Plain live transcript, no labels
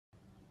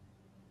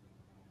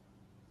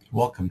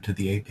Welcome to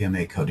the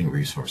APMA Coding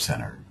Resource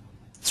Center.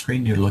 The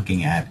screen you're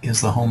looking at is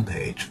the home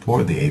page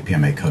for the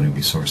APMA Coding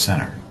Resource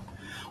Center.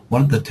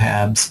 One of the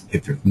tabs,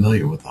 if you're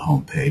familiar with the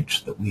home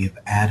page, that we have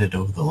added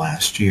over the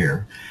last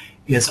year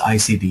is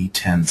ICD-10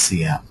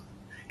 CM.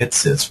 It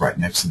sits right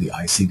next to the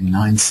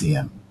ICD-9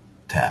 CM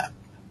tab.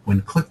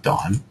 When clicked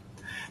on,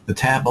 the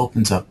tab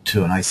opens up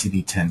to an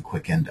ICD-10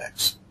 quick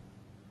index.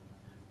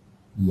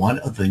 One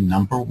of the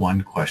number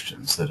one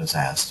questions that is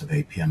asked of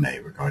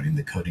APMA regarding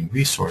the Coding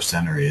Resource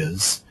Center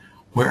is,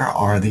 where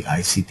are the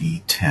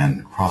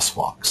ICD-10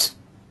 crosswalks?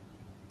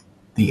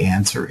 The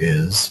answer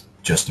is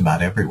just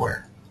about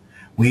everywhere.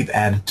 We've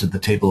added to the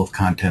table of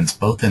contents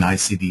both in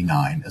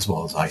ICD-9 as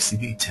well as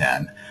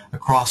ICD-10 a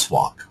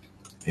crosswalk.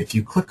 If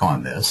you click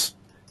on this,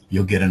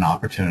 you'll get an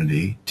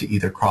opportunity to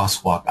either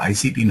crosswalk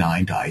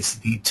ICD-9 to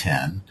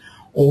ICD-10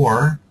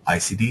 or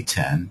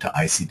ICD-10 to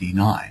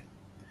ICD-9.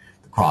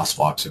 The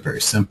crosswalks are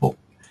very simple.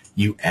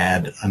 You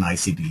add an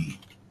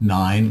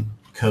ICD-9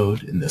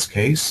 code in this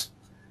case,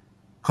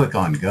 click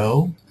on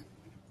Go,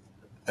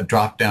 a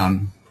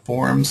drop-down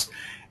forms,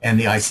 and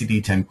the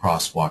ICD-10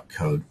 crosswalk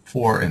code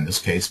for, in this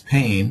case,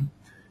 pain,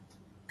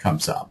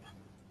 comes up.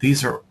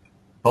 These are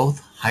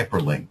both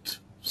hyperlinked.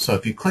 So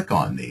if you click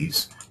on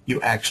these, you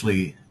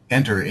actually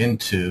enter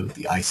into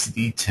the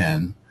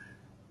ICD-10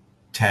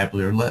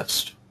 tabular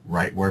list,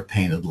 right where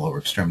pain of the lower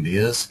extremity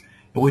is,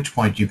 at which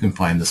point you can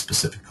find the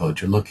specific code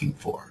you're looking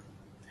for.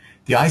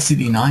 The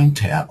ICD-9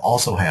 tab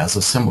also has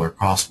a similar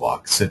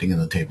crosswalk sitting in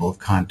the table of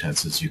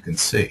contents, as you can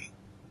see.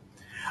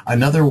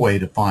 Another way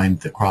to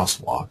find the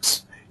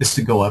crosswalks is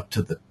to go up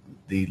to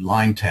the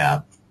line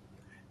tab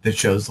that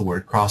shows the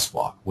word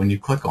crosswalk. When you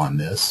click on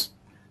this,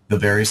 the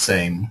very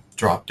same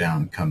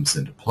drop-down comes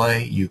into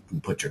play. You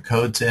can put your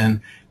codes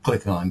in,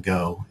 click on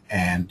Go,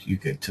 and you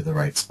get to the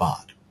right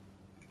spot.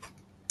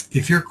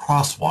 If you're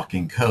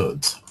crosswalking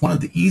codes, one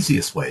of the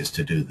easiest ways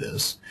to do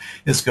this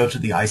is go to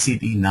the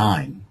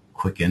ICD-9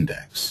 quick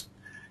index.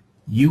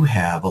 You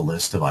have a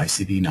list of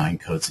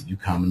ICD-9 codes that you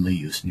commonly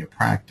use in your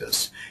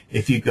practice.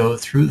 If you go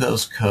through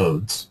those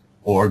codes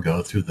or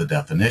go through the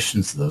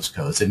definitions of those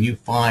codes and you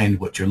find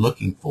what you're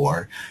looking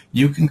for,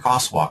 you can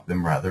crosswalk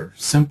them rather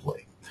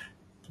simply.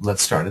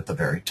 Let's start at the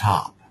very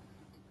top.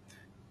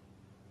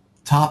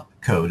 Top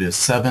code is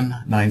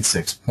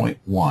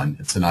 796.1.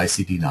 It's an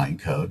ICD-9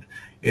 code.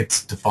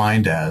 It's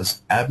defined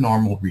as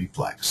abnormal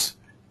reflex.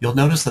 You'll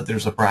notice that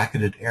there's a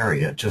bracketed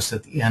area just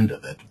at the end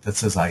of it that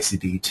says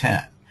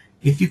ICD-10.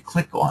 If you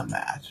click on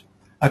that,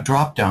 a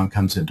drop-down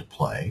comes into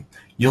play.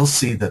 You'll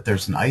see that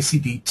there's an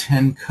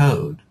ICD-10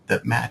 code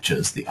that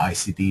matches the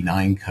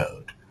ICD-9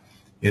 code.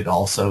 It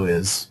also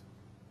is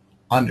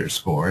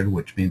underscored,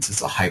 which means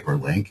it's a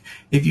hyperlink.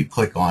 If you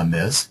click on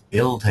this,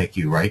 it'll take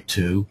you right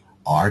to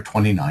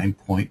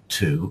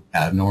R29.2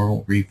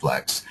 abnormal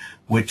reflex,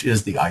 which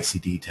is the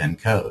ICD-10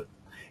 code.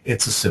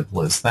 It's as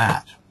simple as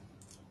that.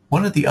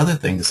 One of the other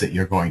things that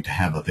you're going to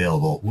have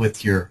available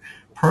with your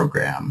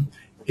program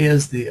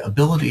is the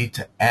ability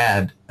to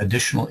add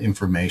additional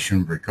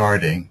information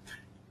regarding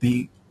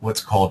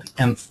what's called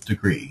nth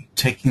degree,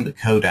 taking the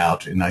code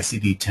out in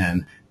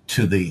ICD-10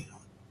 to the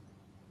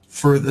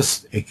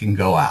furthest it can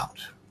go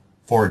out.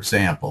 For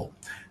example,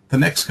 the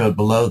next code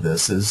below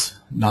this is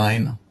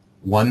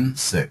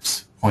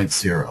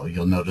 916.0.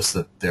 You'll notice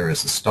that there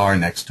is a star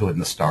next to it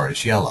and the star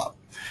is yellow.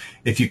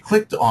 If you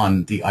clicked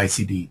on the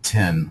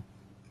ICD-10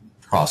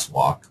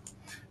 crosswalk,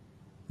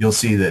 you'll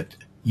see that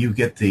you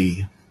get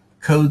the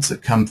codes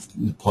that come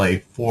into play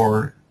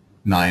for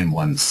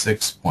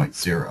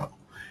 916.0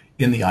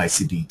 in the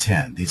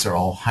ICD-10. These are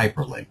all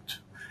hyperlinked.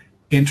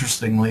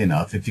 Interestingly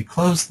enough, if you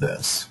close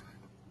this,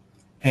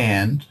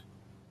 and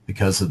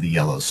because of the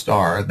yellow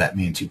star, that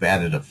means you've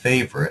added a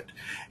favorite,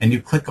 and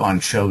you click on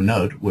Show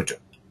Note, which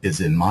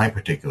is in my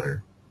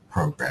particular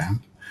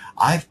program,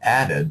 I've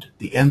added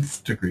the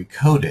nth degree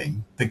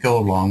coding that go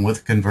along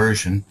with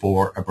conversion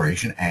for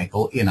abrasion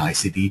ankle in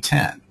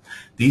ICD-10.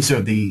 These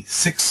are the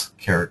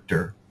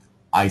 6-character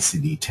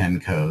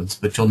ICD-10 codes,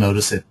 but you'll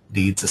notice it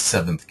needs a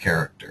 7th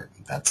character.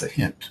 That's a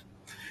hint.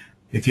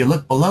 If you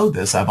look below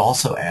this, I've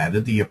also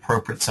added the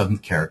appropriate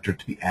 7th character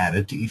to be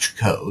added to each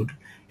code,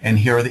 and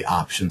here are the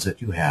options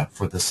that you have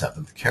for the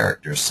 7th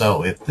character.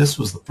 So if this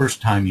was the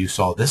first time you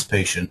saw this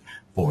patient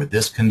for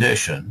this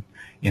condition,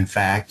 in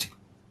fact,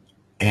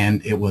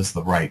 and it was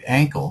the right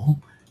ankle,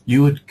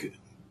 you would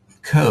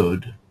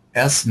code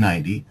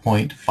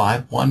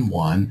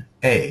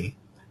S90.511A,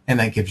 and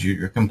that gives you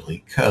your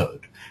complete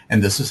code.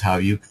 And this is how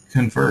you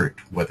convert,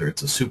 whether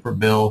it's a super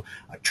bill,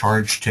 a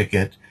charge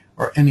ticket,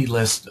 or any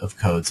list of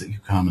codes that you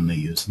commonly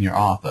use in your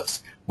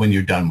office. When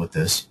you're done with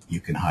this,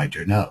 you can hide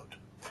your node.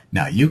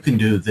 Now, you can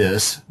do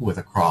this with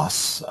a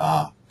cross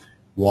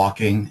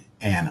walking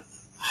and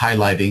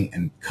highlighting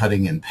and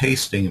cutting and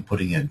pasting and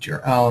putting it into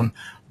your own.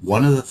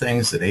 One of the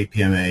things that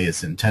APMA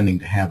is intending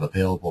to have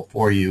available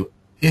for you,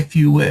 if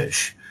you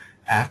wish,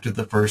 after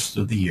the first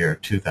of the year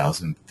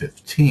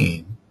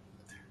 2015,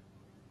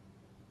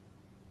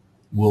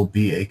 will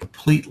be a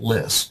complete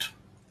list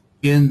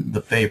in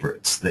the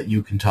favorites that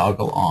you can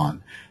toggle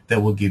on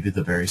that will give you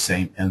the very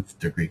same nth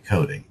degree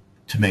coding.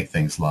 to make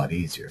things a lot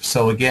easier.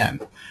 So again,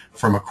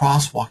 from a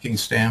crosswalking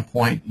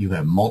standpoint, you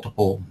have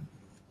multiple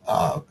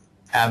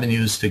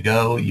avenues to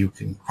go. You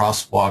can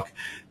crosswalk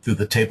through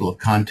the table of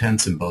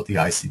contents in both the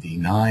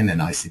ICD-9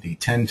 and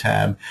ICD-10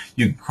 tab.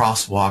 You can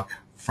crosswalk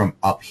from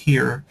up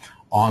here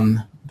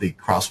on the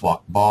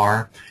crosswalk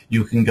bar.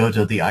 You can go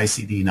to the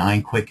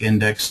ICD-9 quick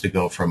index to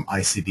go from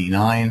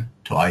ICD-9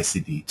 to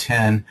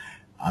ICD-10.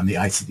 On the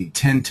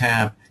ICD-10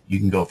 tab, you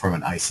can go from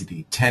an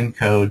ICD-10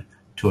 code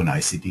to an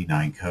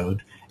ICD-9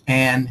 code.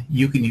 And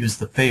you can use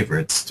the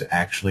favorites to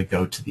actually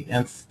go to the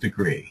nth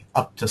degree,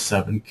 up to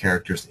 7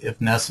 characters if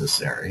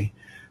necessary,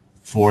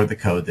 for the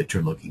code that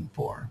you're looking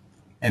for.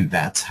 And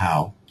that's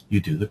how you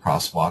do the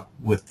crosswalk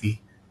with the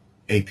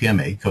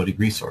APMA Coding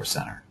Resource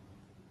Center.